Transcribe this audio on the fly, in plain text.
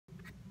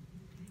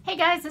Hey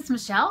guys, it's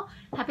Michelle.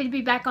 Happy to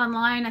be back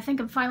online. I think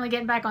I'm finally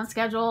getting back on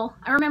schedule.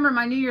 I remember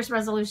my New Year's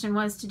resolution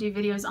was to do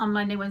videos on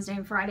Monday, Wednesday,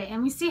 and Friday,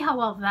 and we see how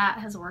well that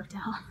has worked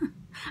out.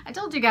 I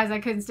told you guys I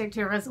couldn't stick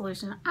to a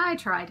resolution. I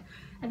tried.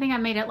 I think I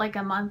made it like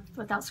a month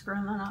without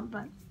screwing that up,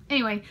 but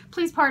anyway,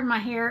 please pardon my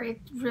hair.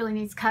 It really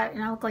needs cut,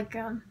 and I look like,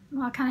 well,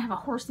 I kind of have a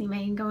horsey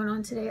mane going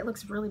on today. It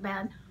looks really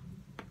bad.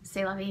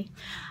 C'est la vie.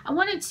 I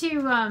wanted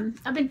to,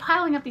 I've been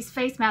piling up these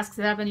face masks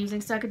that I've been using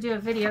so I could do a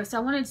video. So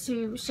I wanted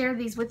to share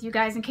these with you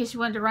guys in case you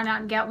wanted to run out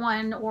and get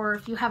one, or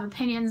if you have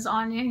opinions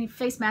on any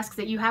face masks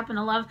that you happen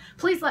to love,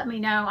 please let me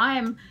know. I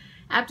am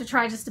apt to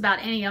try just about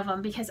any of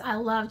them because I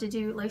love to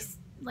do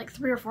like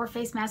 3 or 4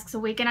 face masks a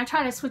week, and I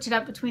try to switch it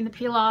up between the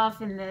peel off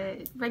and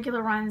the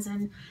regular ones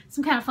and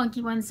some kind of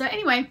funky ones. So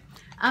anyway,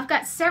 I've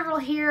got several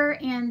here,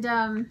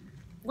 and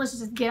let's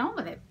just get on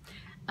with it.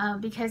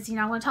 Because, you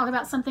know, I want to talk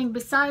about something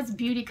besides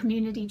beauty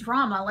community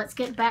drama. Let's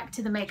get back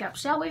to the makeup,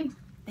 shall we?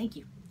 Thank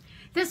you.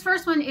 This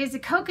first one is a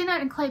coconut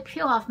and clay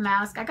peel-off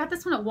mask. I got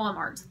this one at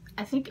Walmart.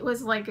 I think it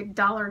was like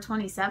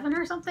 $1.27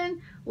 or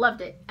something.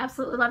 Loved it.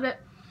 Absolutely loved it.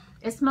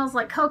 It smells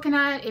like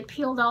coconut. It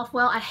peeled off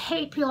well. I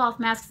hate peel-off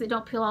masks that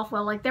don't peel off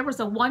well. Like, there was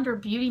a Wonder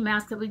Beauty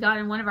mask that we got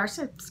in one of our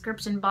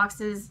subscription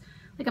boxes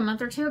like a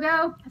month or 2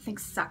 ago. I think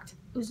sucked.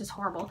 It was just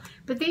horrible.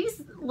 But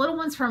these little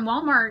ones from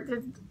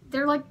Walmart,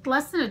 they're like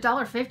less than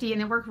 $1.50,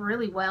 and they work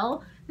really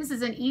well. This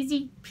is an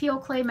easy peel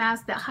clay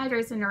mask that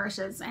hydrates and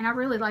nourishes, and I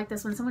really like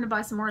this one, so I'm going to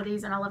buy some more of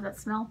these, and I love that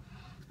smell.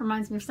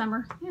 Reminds me of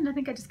summer, and I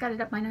think I just got it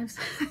up my nose.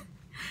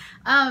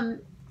 I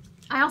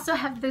also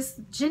have this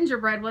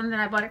gingerbread one that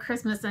I bought at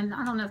Christmas, and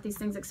I don't know if these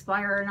things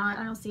expire or not.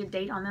 I don't see a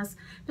date on this.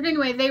 But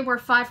anyway, they were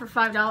 5 for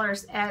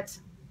 $5 at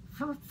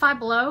Five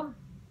Below,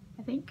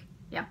 I think.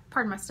 Yeah,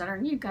 pardon my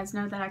stuttering. You guys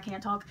know that I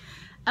can't talk.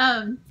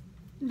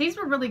 These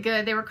were really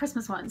good. They were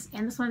Christmas ones,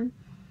 and this one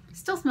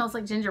still smells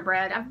like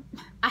gingerbread.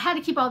 I had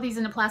to keep all these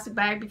in a plastic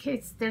bag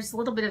because there's a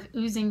little bit of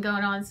oozing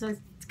going on, so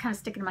it's kind of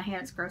sticking to my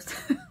hand. It's gross.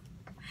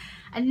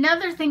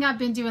 Another thing I've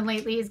been doing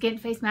lately is getting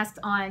face masks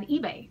on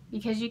eBay,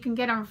 because you can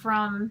get them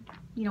from,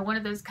 you know, one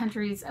of those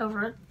countries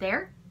over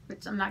there,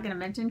 which I'm not going to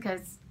mention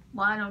because,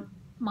 well, I don't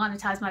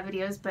monetize my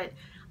videos, but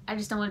I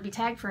just don't want to be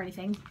tagged for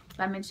anything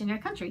by mentioning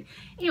a country.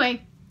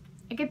 Anyway,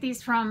 I get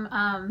these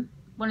from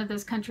one of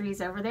those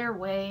countries over there,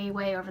 way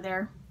over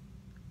there.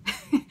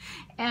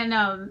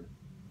 And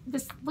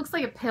this looks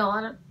like a pill.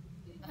 I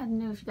don't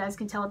know if you guys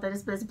can tell what that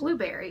is, but it's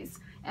blueberries.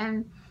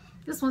 And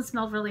this one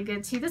smelled really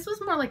good too. This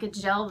was more like a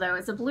gel though.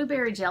 It's a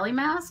blueberry jelly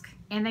mask,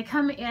 and they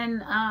come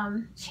in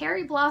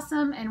cherry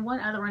blossom and one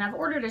other one. I've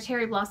ordered a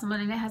cherry blossom one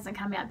and it hasn't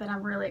come yet, but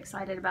I'm really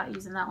excited about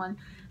using that one.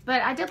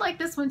 But I did like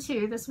this one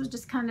too. This was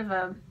just kind of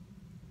a,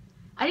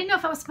 I didn't know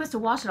if I was supposed to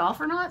wash it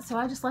off or not, so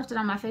I just left it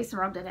on my face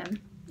and rubbed it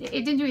in.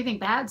 It didn't do anything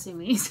bad to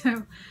me,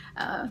 so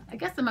I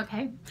guess I'm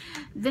okay.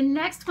 The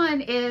next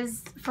one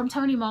is from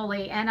Tony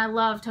Moly, and I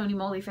love Tony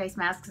Moly face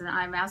masks and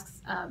eye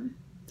masks,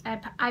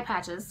 eye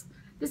patches.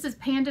 This is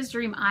Panda's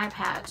Dream Eye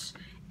Patch,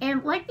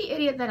 and like the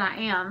idiot that I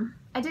am,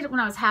 I did it when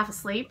I was half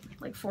asleep,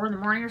 like 4 in the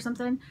morning or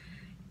something,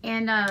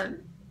 and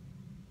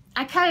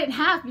I cut it in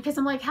half because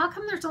I'm like, how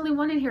come there's only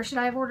one in here? Should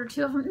I have ordered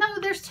 2 of them? No,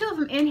 there's 2 of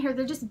them in here.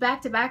 They're just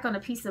back to back on a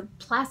piece of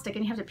plastic,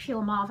 and you have to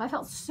peel them off. I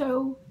felt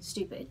so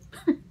stupid.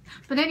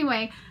 But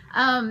anyway,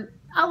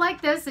 I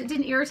like this. It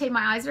didn't irritate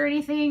my eyes or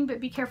anything, but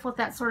be careful with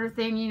that sort of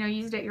thing. You know,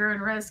 use it at your own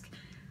risk.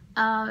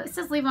 It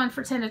says leave on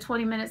for 10 to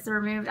 20 minutes to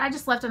remove. I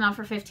just left it on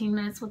for 15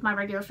 minutes with my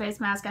regular face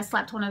mask. I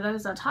slapped one of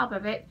those on top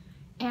of it,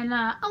 and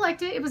I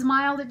liked it. It was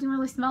mild. It didn't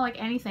really smell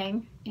like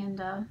anything, and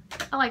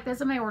I like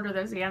this. I may order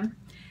those again.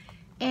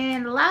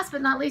 And last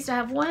but not least, I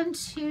have 1,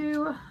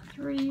 2,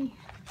 3.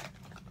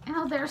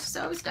 Oh, they're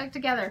so stuck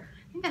together.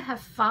 I think I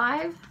have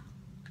 5.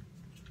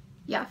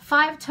 Yeah,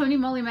 5 Tony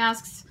Moly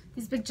masks.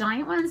 These big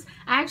giant ones.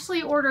 I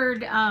actually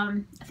ordered,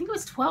 I think it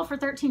was 12 for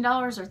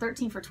 $13 or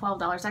 13 for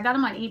 $12. I got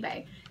them on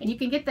eBay, and you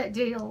can get that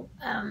deal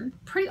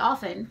pretty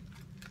often.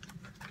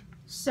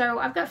 So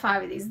I've got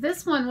 5 of these.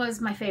 This one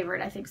was my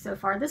favorite, I think, so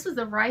far. This was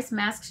the Rice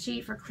Mask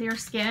Sheet for clear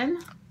skin.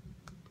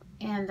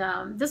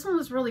 And this one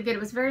was really good. It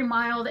was very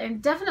mild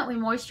and definitely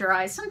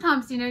moisturized.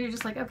 Sometimes, you know, you're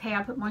just like, okay,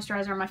 I put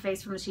moisturizer on my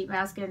face from the sheet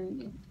mask,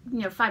 and, you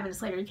know, 5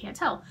 minutes later you can't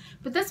tell.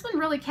 But this one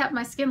really kept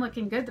my skin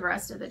looking good the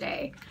rest of the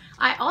day.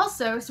 I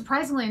also,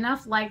 surprisingly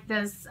enough, like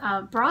this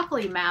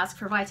broccoli mask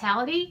for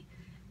Vitality.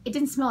 It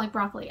didn't smell like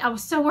broccoli. I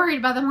was so worried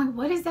about them. I'm like,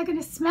 what is that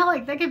going to smell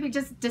like? That could be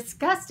just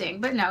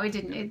disgusting. But no, it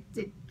didn't.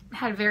 It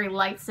had a very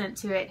light scent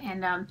to it.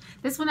 And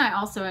this one I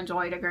also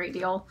enjoyed a great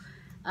deal.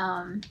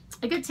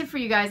 A good tip for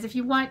you guys, if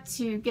you want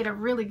to get a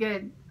really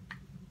good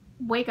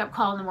wake-up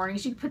call in the morning,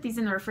 you should put these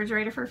in the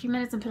refrigerator for a few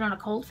minutes and put on a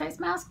cold face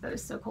mask. That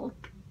is so cool.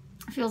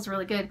 It feels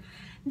really good.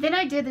 Then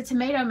I did the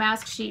tomato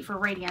mask sheet for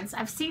Radiance.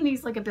 I've seen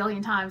these like a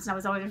billion times, and I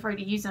was always afraid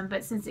to use them,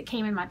 but since it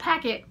came in my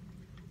packet,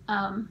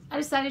 I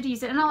decided to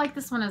use it, and I like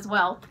this one as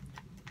well.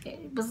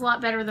 It was a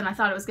lot better than I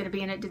thought it was going to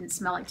be, and it didn't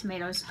smell like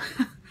tomatoes.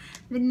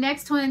 The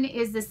next one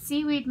is the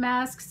Seaweed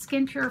Mask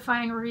Skin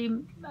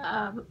Purifying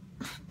blah,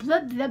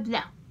 blah,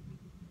 blah.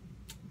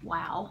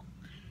 Wow.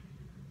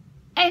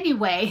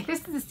 Anyway, this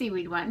is the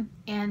seaweed one,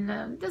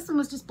 and this one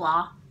was just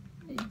blah.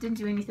 It didn't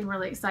do anything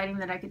really exciting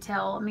that I could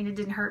tell. I mean, it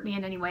didn't hurt me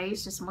in any way.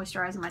 It's just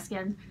moisturizing my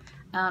skin.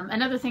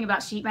 Another thing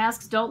about sheet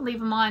masks, don't leave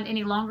them on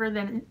any longer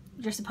than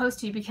you're supposed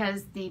to,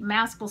 because the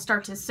mask will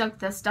start to soak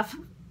the stuff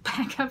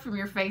back up from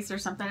your face or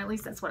something. At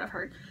least that's what I've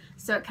heard.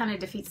 So it kind of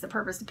defeats the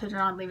purpose to put it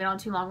on, leave it on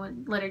too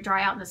long, let it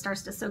dry out, and it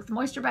starts to soak the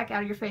moisture back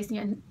out of your face, and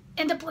you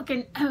end up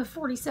looking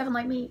 47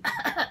 like me.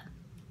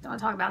 Don't want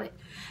to talk about it.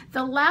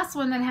 The last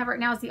one that I have right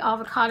now is the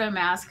avocado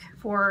mask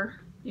for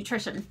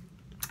nutrition.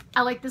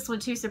 I like this one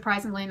too,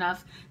 surprisingly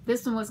enough.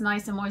 This one was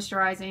nice and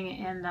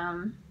moisturizing, and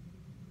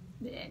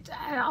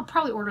I'll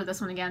probably order this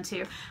one again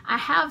too. I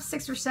have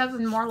 6 or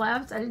 7 more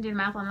left. I didn't do the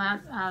math on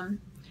that.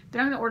 But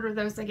I'm going to order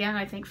those again,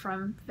 I think,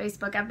 from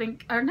Facebook.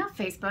 Or not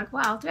Facebook.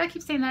 Wow, did I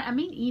keep saying that? I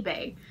mean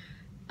eBay.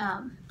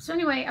 So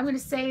anyway, I'm going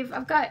to save.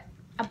 I've got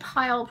a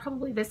pile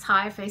probably this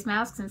high of face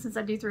masks, and since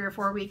I do 3 or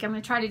 4 a week, I'm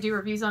going to try to do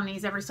reviews on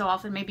these every so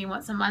often, maybe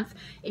once a month.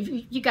 If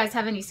you guys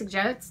have any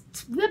suggestions,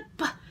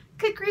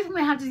 good grief, I'm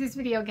going to have to do this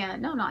video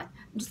again. No, I'm not.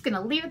 I'm just going to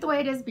leave it the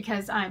way it is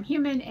because I'm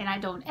human and I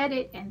don't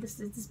edit, and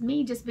this is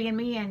me just being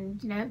me,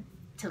 and you know,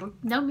 to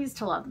know me is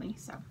to love me.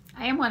 So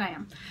I am what I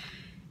am.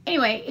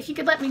 Anyway, if you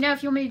could let me know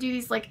if you want me to do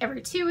these like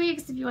every 2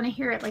 weeks, if you want to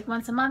hear it like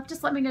once a month,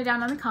 just let me know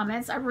down in the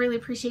comments. I really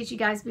appreciate you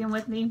guys being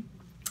with me.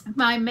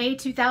 My May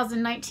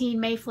 2019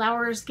 May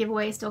Flowers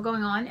giveaway is still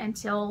going on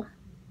until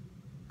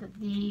I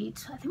think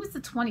it was the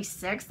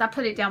 26th. I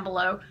put it down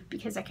below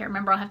because I can't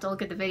remember. I'll have to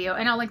look at the video,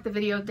 and I'll link the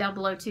video down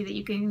below too, that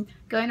you can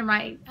go into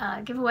my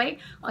giveaway.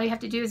 All you have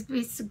to do is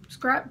be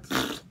subscribed.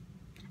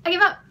 I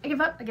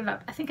give up.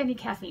 I think I need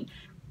caffeine.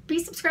 Be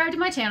subscribed to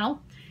my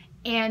channel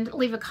and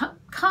leave a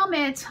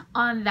comment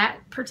on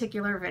that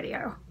particular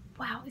video.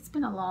 Wow, it's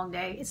been a long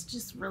day. It's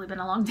just really been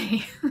a long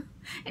day.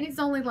 And it's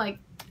only like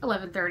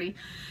 11:30.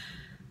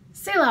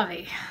 C'est la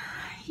vie.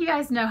 You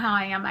guys know how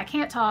I am. I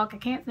can't talk. I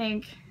can't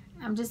think.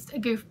 I'm just a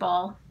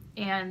goofball.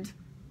 And,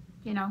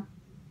 you know,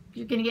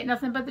 you're going to get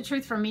nothing but the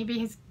truth from me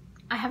because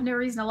I have no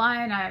reason to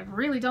lie, and I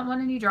really don't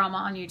want any drama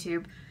on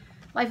YouTube.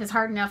 Life is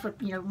hard enough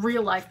with, you know,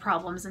 real life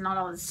problems and not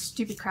all this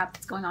stupid crap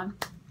that's going on.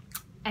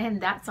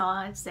 And that's all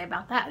I have to say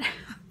about that.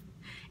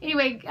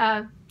 Anyway,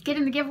 get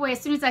in the giveaway as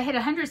soon as I hit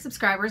 100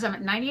 subscribers. I'm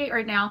at 98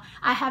 right now.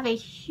 I have a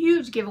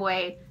huge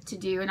giveaway to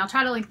do, and I'll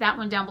try to link that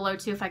one down below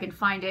too if I can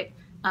find it.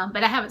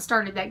 But I haven't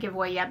started that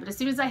giveaway yet. But as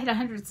soon as I hit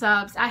 100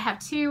 subs, I have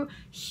 2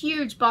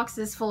 huge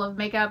boxes full of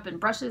makeup and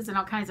brushes and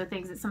all kinds of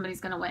things that somebody's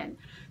going to win.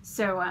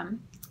 So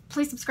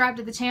please subscribe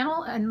to the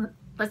channel, and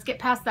let's get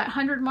past that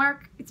 100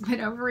 mark. It's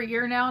been over a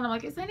year now, and I'm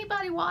like, is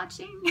anybody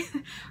watching?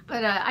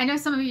 But I know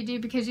some of you do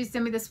because you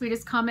send me the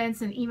sweetest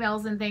comments and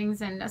emails and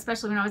things, and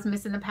especially when I was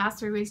missing the past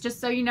 3 weeks. Just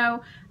so you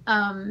know,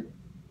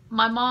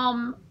 my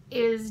mom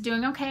is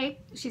doing okay.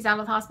 She's out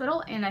of the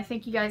hospital, and I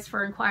thank you guys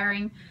for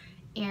inquiring.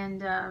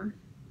 And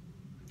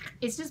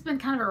it's just been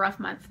kind of a rough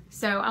month.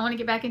 So I want to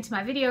get back into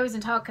my videos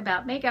and talk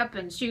about makeup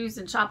and shoes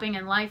and shopping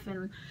and life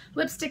and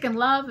lipstick and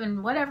love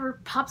and whatever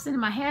pops into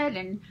my head.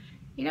 And,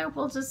 you know,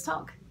 we'll just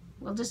talk.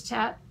 We'll just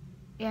chat,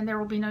 and there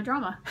will be no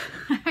drama.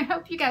 I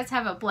hope you guys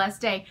have a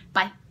blessed day.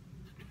 Bye.